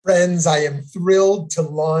Friends, I am thrilled to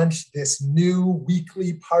launch this new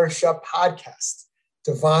weekly Parshat podcast,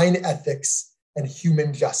 Divine Ethics and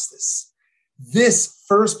Human Justice. This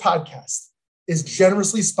first podcast is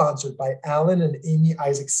generously sponsored by Alan and Amy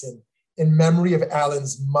Isaacson in memory of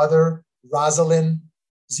Alan's mother, Rosalind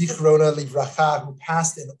Zichrona Livracha, who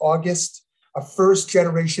passed in August, a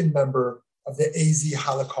first-generation member of the AZ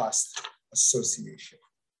Holocaust Association.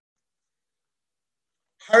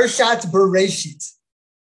 Parshat Bereishit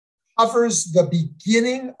covers the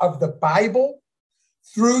beginning of the Bible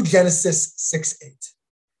through Genesis 6:8,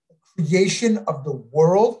 the creation of the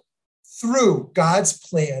world through God's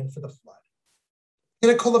plan for the flood. The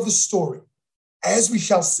pinnacle of the story, as we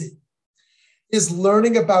shall see, is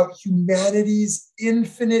learning about humanity's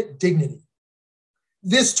infinite dignity.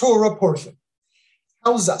 This Torah portion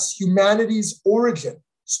tells us humanity's origin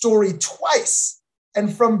story twice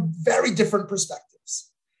and from very different perspectives.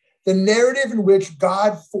 The narrative in which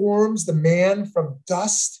God forms the man from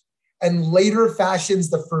dust and later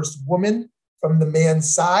fashions the first woman from the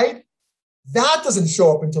man's side, that doesn't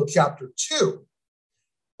show up until chapter 2.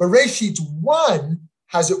 Bereishit 1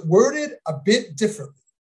 has it worded a bit differently.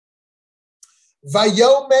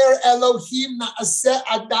 Vayomer Elohim na'aseh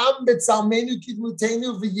Adam b'tzalmenu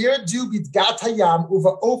kidmutenu v'yirdu b'dgat hayam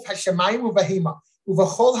uva'of hashemayim uvahima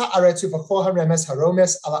uvachol ha'aretz uvachol haremes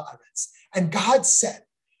haromes ala aretz. And God said,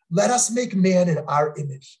 "Let us make man in our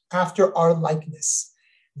image, after our likeness.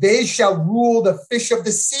 They shall rule the fish of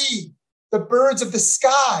the sea, the birds of the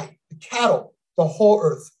sky, the cattle, the whole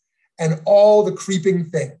earth, and all the creeping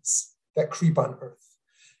things that creep on earth."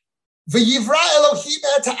 V'yivra Elohim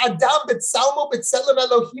et ha'adam b'tzalmo b'tzelem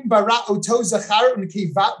Elohim bara oto zachar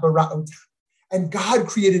u'nekeva bara ota. And God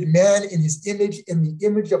created man in his image. In the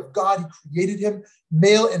image of God, he created him.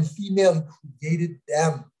 Male and female, he created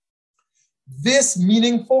them. This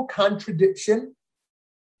meaningful contradiction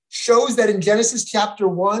shows that in Genesis chapter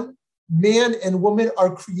 1, man and woman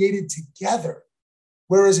are created together,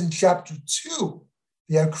 whereas in chapter 2,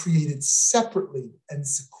 they are created separately and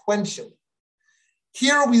sequentially.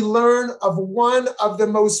 Here we learn of one of the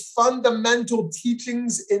most fundamental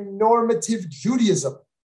teachings in normative Judaism,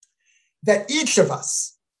 that each of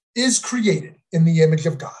us is created in the image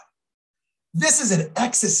of God. This is an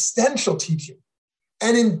existential teaching,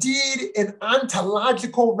 and indeed an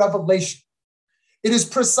ontological revelation. It is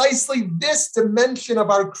precisely this dimension of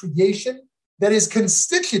our creation that is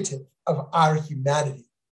constitutive of our humanity.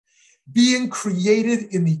 Being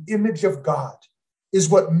created in the image of God is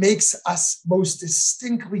what makes us most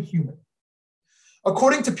distinctly human.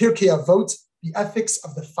 According to Pirkei Avot, the ethics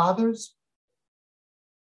of the fathers,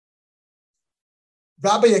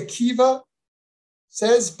 Rabbi Akiva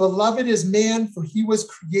says, "Beloved is man, for he was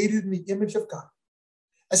created in the image of God.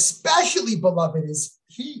 Especially beloved is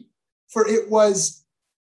he, for it was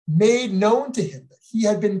made known to him that he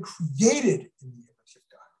had been created in the image of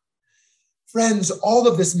God." Friends, all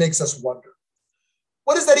of this makes us wonder,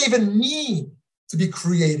 what does that even mean to be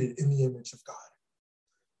created in the image of God?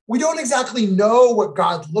 We don't exactly know what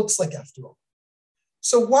God looks like after all.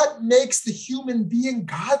 So what makes the human being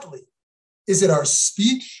godly? Is it our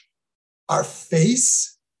speech, our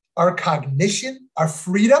face, our cognition, our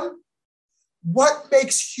freedom? What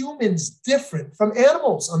makes humans different from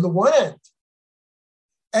animals on the one end,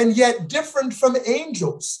 and yet different from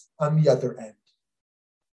angels on the other end?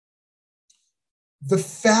 The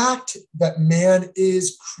fact that man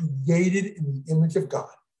is created in the image of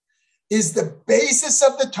God is the basis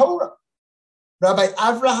of the Torah. Rabbi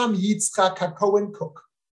Avraham Yitzchak HaKohen Kook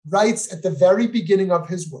writes at the very beginning of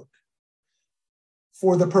his work,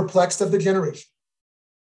 for the perplexed of the generation,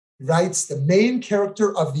 he writes, "The main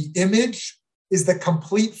character of the image is the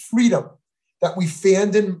complete freedom that we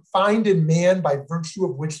find in man by virtue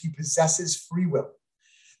of which he possesses free will.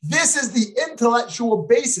 This is the intellectual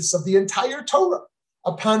basis of the entire Torah,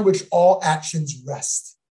 upon which all actions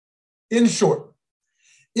rest." In short,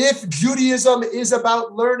 if Judaism is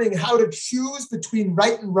about learning how to choose between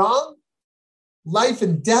right and wrong, life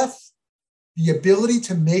and death, the ability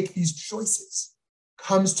to make these choices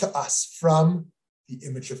comes to us from the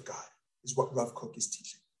image of God, is what Rav Kook is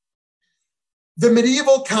teaching. The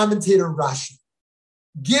medieval commentator Rashi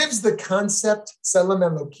gives the concept Tselem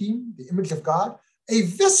Elokim, the image of God, a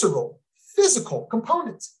visceral, physical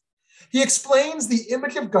component. He explains the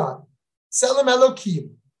image of God, Tselem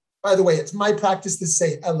Elokim. By the way, it's my practice to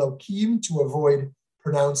say Elokim to avoid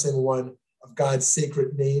pronouncing one of God's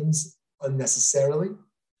sacred names unnecessarily,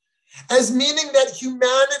 as meaning that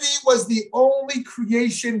humanity was the only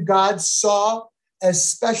creation God saw as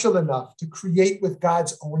special enough to create with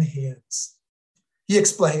God's own hands. He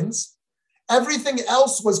explains, everything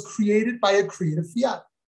else was created by a creative fiat.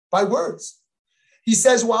 by words. He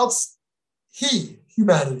says, whilst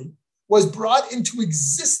humanity, was brought into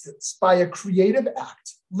existence by a creative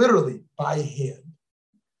act, literally by hand.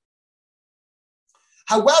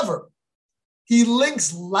 However, he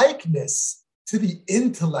links likeness to the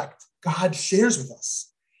intellect God shares with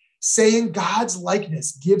us, saying God's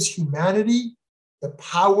likeness gives humanity the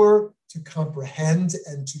power to comprehend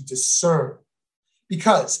and to discern.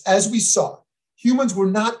 Because, as we saw, humans were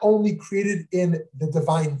not only created in the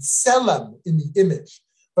divine tselem, in the image,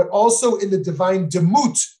 but also in the divine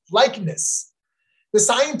demut, likeness. The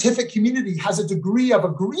scientific community has a degree of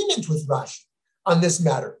agreement with Rashi on this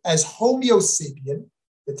matter, as Homo sapien,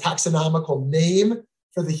 the taxonomical name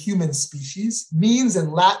for the human species, means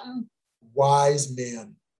in Latin, wise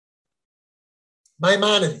man.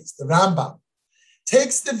 Maimonides, the Rambam,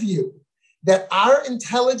 takes the view that our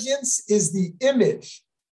intelligence is the image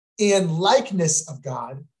and likeness of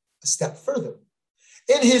God a step further.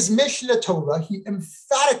 In his Mishnah Torah, he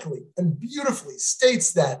emphatically and beautifully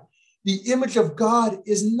states that the image of God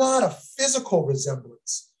is not a physical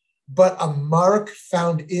resemblance, but a mark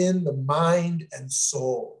found in the mind and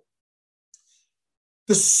soul.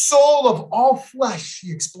 The soul of all flesh,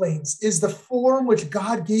 he explains, is the form which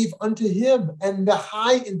God gave unto him, and the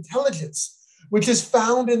high intelligence which is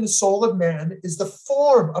found in the soul of man is the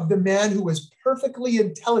form of the man who is perfectly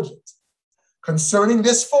intelligent. Concerning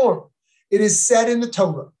this form, it is said in the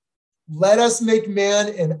Torah, let us make man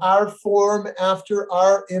in our form after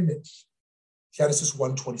our image. Genesis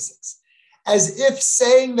 1:26. As if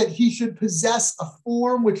saying that he should possess a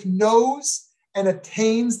form which knows and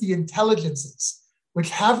attains the intelligences, which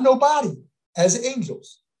have no body, as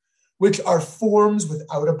angels, which are forms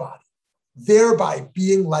without a body, thereby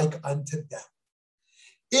being like unto them.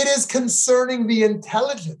 It is concerning the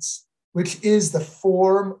intelligence, which is the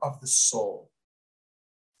form of the soul.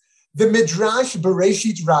 The Midrash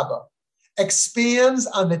Bereishit Rabbah expands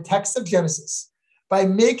on the text of Genesis by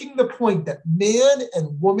making the point that man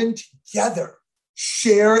and woman together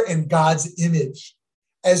share in God's image,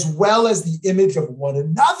 as well as the image of one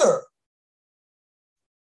another.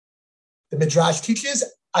 The Midrash teaches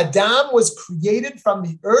Adam was created from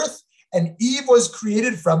the earth and Eve was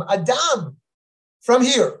created from Adam. From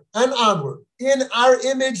here and onward, in our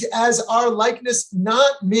image as our likeness,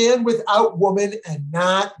 not man without woman and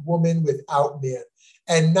not woman without man,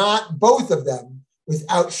 and not both of them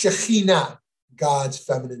without Shekhinah, God's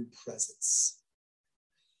feminine presence.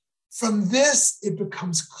 From this, it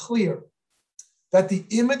becomes clear that the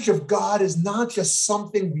image of God is not just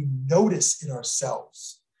something we notice in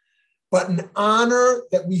ourselves, but an honor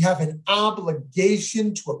that we have an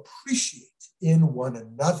obligation to appreciate in one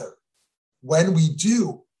another. When we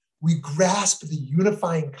do, we grasp the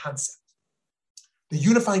unifying concept, the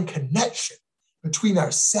unifying connection between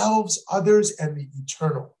ourselves, others, and the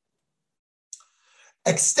eternal.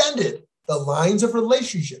 Extended, the lines of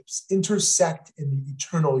relationships intersect in the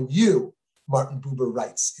eternal you, Martin Buber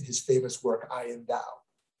writes in his famous work, I and Thou.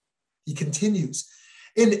 He continues,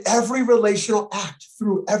 in every relational act,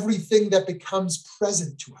 through everything that becomes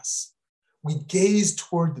present to us, we gaze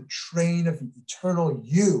toward the train of the eternal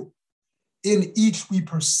you. In each, we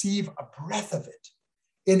perceive a breath of it.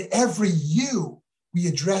 In every you, we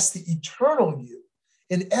address the eternal you.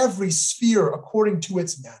 In every sphere, according to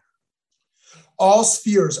its manner. All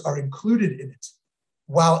spheres are included in it,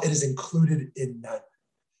 while it is included in none.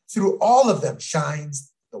 Through all of them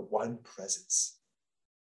shines the one presence.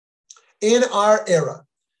 In our era,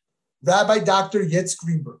 Rabbi Dr. Yitz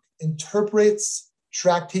Greenberg interprets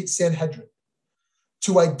Tractate Sanhedrin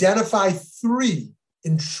to identify three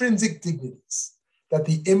intrinsic dignities that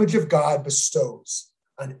the image of God bestows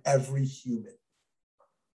on every human.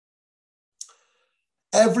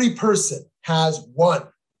 Every person has one,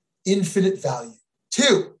 infinite value.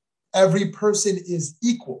 Two, every person is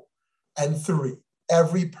equal. And three,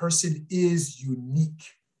 every person is unique.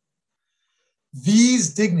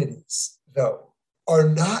 These dignities, though, are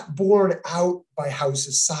not borne out by how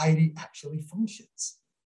society actually functions.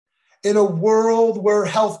 In a world where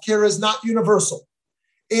healthcare is not universal,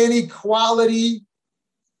 inequality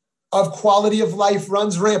of quality of life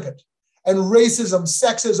runs rampant, and racism,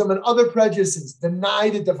 sexism, and other prejudices deny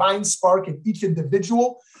the divine spark in each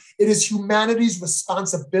individual, it is humanity's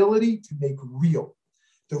responsibility to make real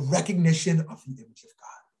the recognition of the image of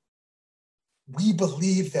God. We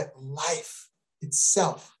believe that life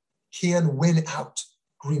itself can win out,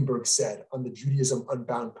 Greenberg said on the Judaism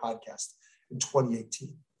Unbound podcast in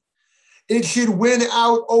 2018. It should win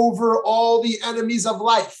out over all the enemies of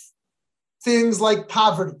life, things like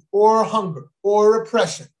poverty or hunger or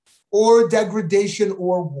oppression or degradation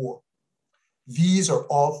or war. These are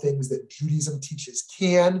all things that Judaism teaches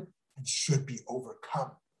can and should be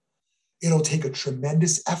overcome. It'll take a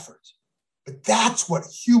tremendous effort, but that's what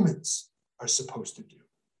humans are supposed to do.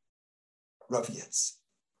 Rav Yitz.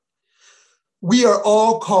 We are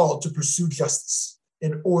all called to pursue justice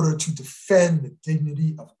in order to defend the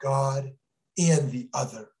dignity of God and the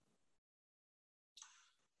other.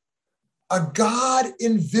 A God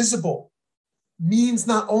invisible means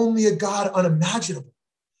not only a God unimaginable,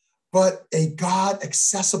 but a God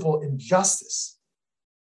accessible in justice.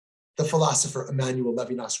 The philosopher Emmanuel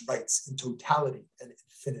Levinas writes in Totality and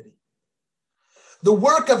Infinity. The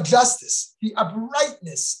work of justice, the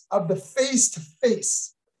uprightness of the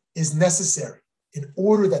face-to-face, is necessary in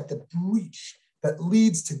order that the breach that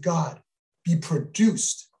leads to God be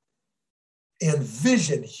produced. And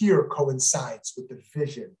vision here coincides with the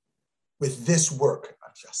vision, with this work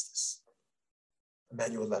of justice.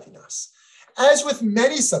 Emmanuel Levinas. As with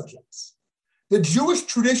many subjects, the Jewish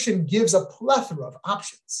tradition gives a plethora of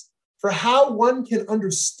options for how one can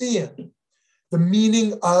understand the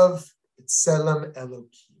meaning of B'Tselem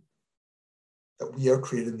Elokim, that we are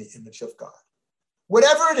created in the image of God.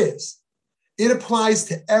 Whatever it is, it applies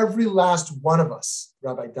to every last one of us,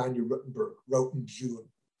 Rabbi Danya Ruttenberg wrote in June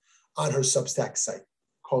on her Substack site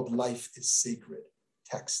called Life is Sacred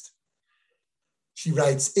text. She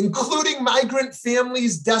writes, including migrant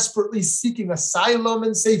families desperately seeking asylum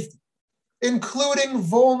and safety, including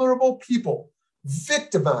vulnerable people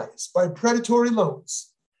victimized by predatory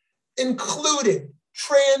loans, including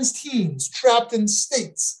trans teens trapped in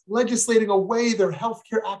states legislating away their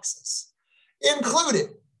healthcare access, including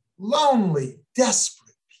lonely,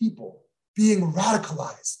 desperate people being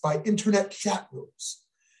radicalized by internet chat rooms,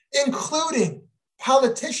 including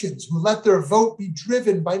politicians who let their vote be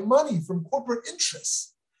driven by money from corporate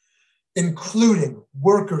interests, including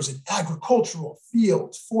workers in agricultural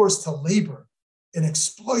fields forced to labor in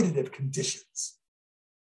exploitative conditions.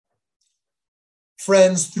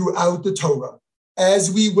 Friends, throughout the Torah,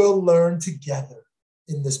 as we will learn together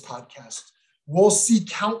in this podcast, we'll see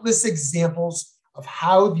countless examples of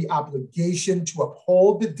how the obligation to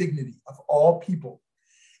uphold the dignity of all people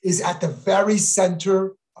is at the very center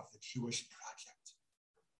of the Jewish project.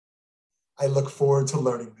 I look forward to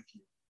learning with you.